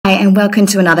and welcome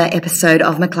to another episode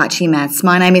of McClatchy Maths.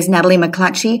 My name is Natalie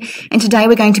McClatchy and today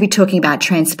we're going to be talking about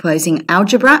transposing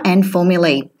algebra and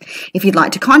formulae. If you'd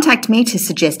like to contact me to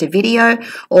suggest a video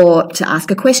or to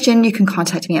ask a question, you can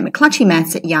contact me at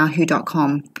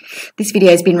mcclatchymaths@yahoo.com. This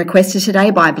video has been requested today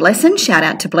by Blessin. Shout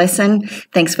out to Blessin.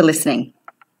 Thanks for listening.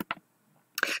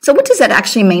 So what does that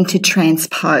actually mean to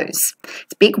transpose?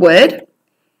 It's a big word.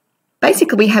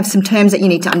 Basically, we have some terms that you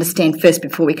need to understand first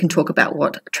before we can talk about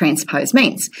what transpose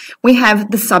means. We have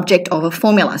the subject of a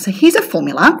formula. So here's a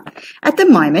formula. At the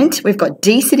moment, we've got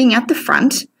D sitting at the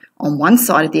front on one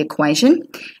side of the equation,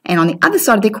 and on the other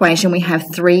side of the equation, we have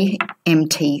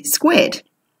 3mt squared.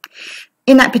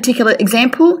 In that particular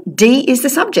example, D is the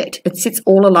subject. It sits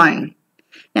all alone.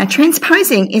 Now,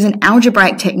 transposing is an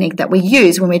algebraic technique that we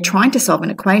use when we're trying to solve an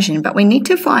equation, but we need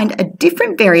to find a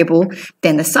different variable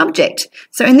than the subject.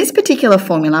 So in this particular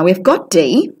formula, we've got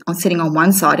D sitting on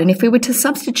one side, and if we were to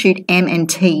substitute M and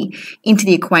T into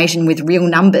the equation with real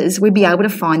numbers, we'd be able to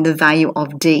find the value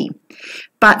of D.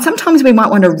 But sometimes we might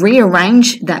want to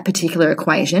rearrange that particular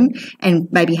equation and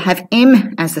maybe have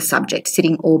M as the subject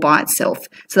sitting all by itself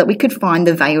so that we could find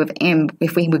the value of M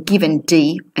if we were given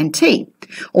D and T.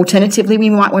 Alternatively,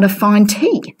 we might want to find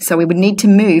T. So we would need to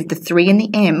move the 3 and the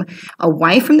M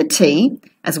away from the T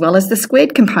as well as the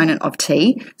squared component of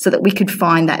T so that we could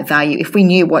find that value if we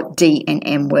knew what D and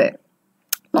M were.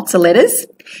 Lots of letters,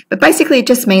 but basically it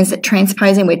just means that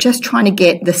transposing, we're just trying to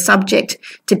get the subject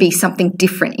to be something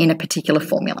different in a particular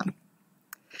formula.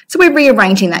 So we're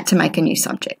rearranging that to make a new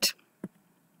subject.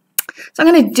 So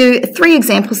I'm going to do 3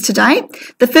 examples today.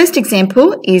 The first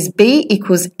example is B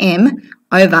equals M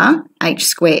over H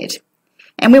squared,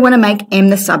 and we want to make M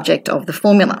the subject of the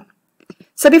formula.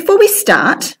 So before we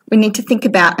start, we need to think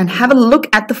about and have a look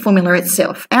at the formula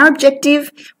itself. Our objective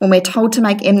when we're told to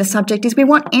make M the subject is we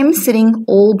want M sitting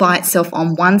all by itself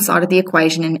on one side of the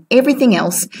equation and everything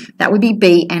else, that would be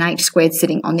B and H squared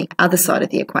sitting on the other side of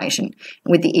the equation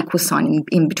with the equal sign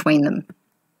in between them.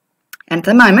 And at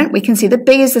the moment, we can see that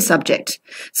B is the subject.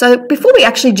 So before we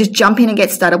actually just jump in and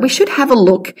get started, we should have a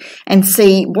look and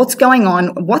see what's going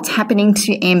on, what's happening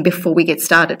to M before we get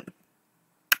started.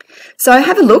 So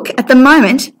have a look. At the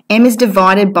moment, M is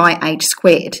divided by H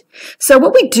squared. So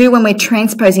what we do when we're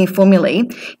transposing formulae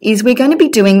is we're going to be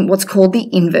doing what's called the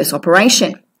inverse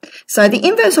operation. So the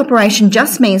inverse operation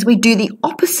just means we do the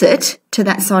opposite to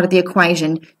that side of the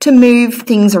equation to move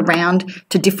things around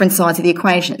to different sides of the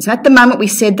equation. So at the moment we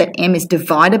said that M is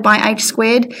divided by H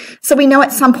squared, so we know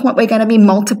at some point we're going to be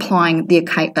multiplying the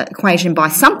equation by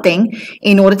something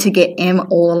in order to get M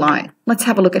all alone. Let's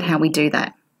have a look at how we do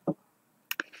that.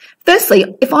 Firstly,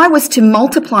 if I was to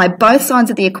multiply both sides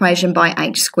of the equation by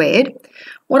H squared,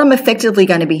 what I'm effectively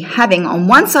going to be having on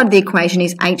one side of the equation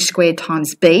is H squared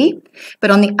times B,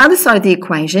 but on the other side of the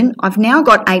equation, I've now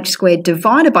got H squared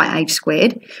divided by H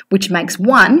squared, which makes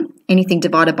 1. Anything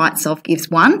divided by itself gives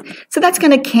 1. So that's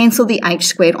going to cancel the H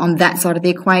squared on that side of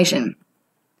the equation.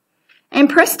 And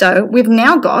presto, we've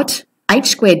now got H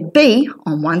squared B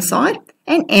on one side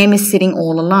and M is sitting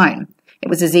all alone. It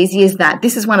was as easy as that.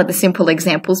 This is one of the simple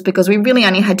examples because we really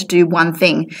only had to do one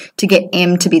thing to get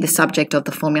M to be the subject of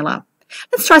the formula.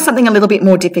 Let's try something a little bit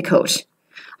more difficult.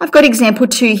 I've got example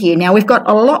 2 here. Now we've got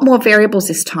a lot more variables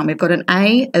this time. We've got an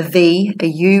A, a V, a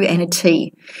U and a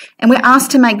T. And we're asked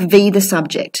to make V the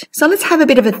subject. So let's have a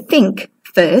bit of a think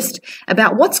first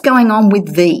about what's going on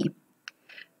with V.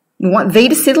 We want V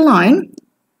to sit alone.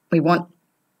 We want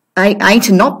A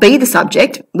to not be the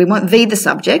subject. We want V the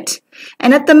subject.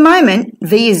 And at the moment,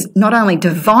 V is not only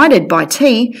divided by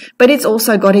T, but it's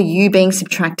also got a U being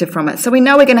subtracted from it. So we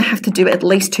know we're going to have to do at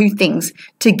least 2 things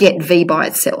to get V by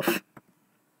itself.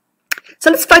 So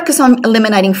let's focus on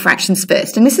eliminating fractions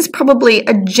first. And this is probably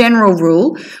a general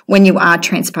rule when you are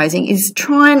transposing, is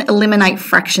try and eliminate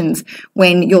fractions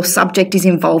when your subject is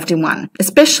involved in one,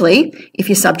 especially if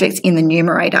your subject's in the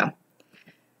numerator.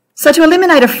 So to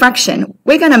eliminate a fraction,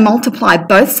 we're going to multiply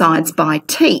both sides by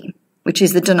T, which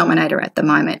is the denominator at the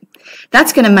moment.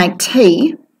 That's going to make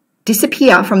T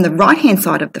disappear from the right-hand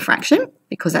side of the fraction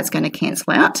because that's going to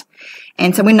cancel out.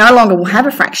 And so we no longer will have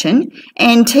a fraction,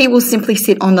 and T will simply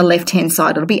sit on the left-hand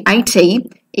side. It'll be AT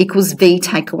equals V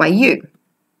take away U.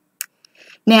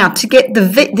 Now, to get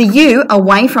the U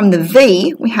away from the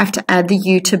V, we have to add the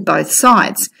U to both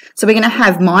sides. So we're going to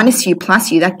have minus U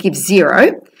plus U, that gives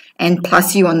 0, and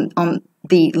plus U on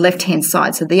the left-hand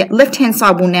side. So the left-hand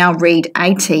side will now read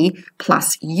AT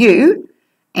plus U,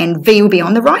 and V will be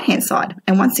on the right-hand side.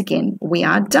 And once again, we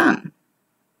are done.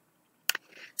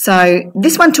 So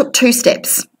this one took 2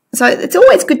 steps. So it's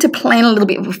always good to plan a little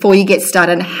bit before you get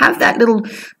started and have that little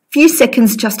few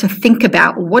seconds just to think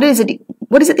about what is it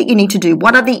that you need to do?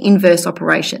 What are the inverse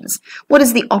operations? What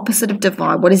is the opposite of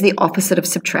divide? What is the opposite of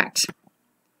subtract?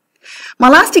 My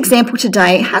last example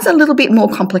today has a little bit more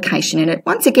complication in it.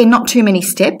 Once again, not too many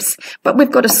steps, but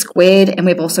we've got a squared and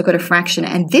we've also got a fraction.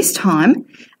 And this time,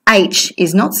 h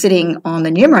is not sitting on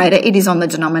the numerator, it is on the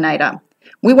denominator.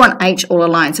 We want h all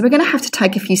alone, so we're going to have to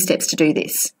take a few steps to do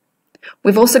this.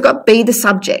 We've also got b, the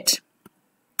subject.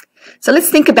 So let's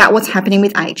think about what's happening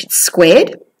with h. It's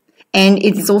squared, and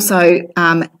it is also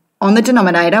on the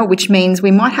denominator, which means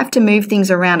we might have to move things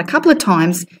around a couple of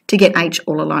times to get h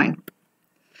all alone.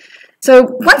 So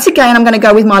once again, I'm going to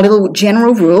go with my little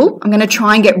general rule. I'm going to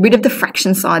try and get rid of the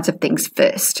fraction sides of things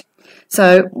first.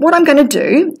 So what I'm going to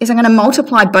do is I'm going to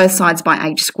multiply both sides by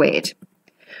h squared.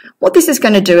 What this is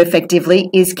going to do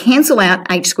effectively is cancel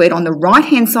out h squared on the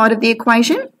right-hand side of the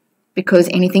equation, because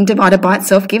anything divided by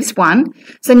itself gives 1.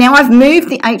 So now I've moved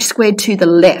the h squared to the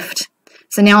left.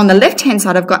 So now on the left-hand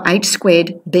side, I've got h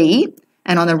squared b,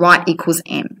 and on the right equals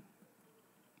m.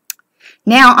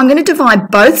 Now I'm going to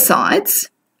divide both sides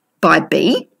by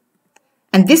b,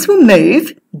 and this will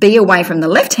move b away from the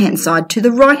left-hand side to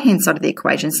the right-hand side of the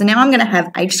equation. So now I'm going to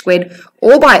have h squared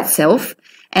all by itself,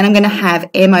 and I'm going to have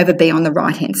m over b on the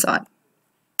right-hand side.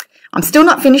 I'm still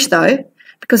not finished though,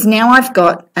 because now I've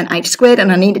got an h squared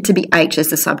and I need it to be h as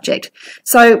the subject.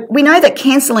 So we know that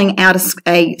cancelling out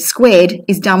a squared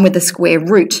is done with the square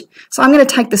root. So I'm going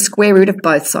to take the square root of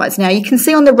both sides. Now you can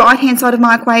see on the right-hand side of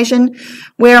my equation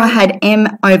where I had m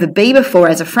over b before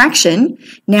as a fraction,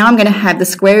 now I'm going to have the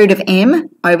square root of m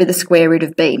over the square root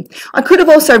of b. I could have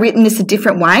also written this a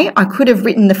different way. I could have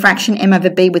written the fraction m over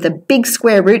b with a big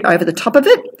square root over the top of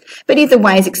it, but either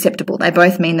way is acceptable. They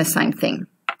both mean the same thing.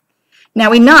 Now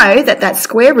we know that that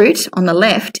square root on the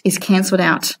left is cancelled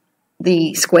out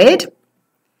the squared,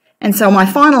 and so my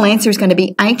final answer is going to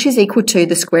be h is equal to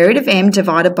the square root of m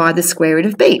divided by the square root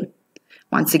of b.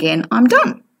 Once again, I'm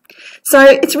done. So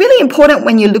it's really important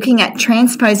when you're looking at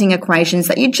transposing equations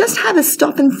that you just have a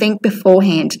stop and think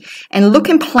beforehand and look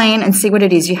and plan and see what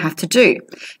it is you have to do.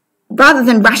 Rather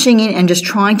than rushing in and just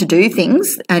trying to do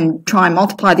things and try and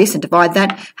multiply this and divide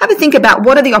that, have a think about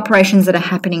what are the operations that are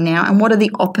happening now and what are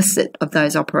the opposite of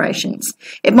those operations.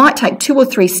 It might take 2 or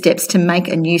 3 steps to make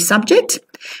a new subject,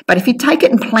 but if you take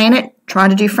it and plan it, try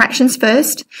to do fractions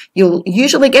first, you'll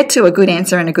usually get to a good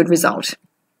answer and a good result.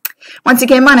 Once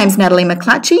again, my name's Natalie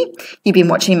McClatchy. You've been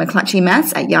watching McClatchy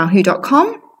Maths at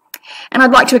yahoo.com. And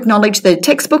I'd like to acknowledge the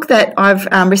textbook that I've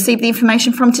received the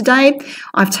information from today.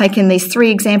 I've taken these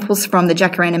 3 examples from the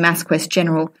Jacaranda Maths Quest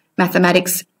General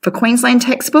Mathematics for Queensland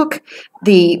textbook.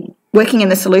 The working in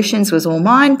the solutions was all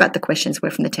mine, but the questions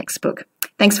were from the textbook.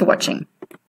 Thanks for watching.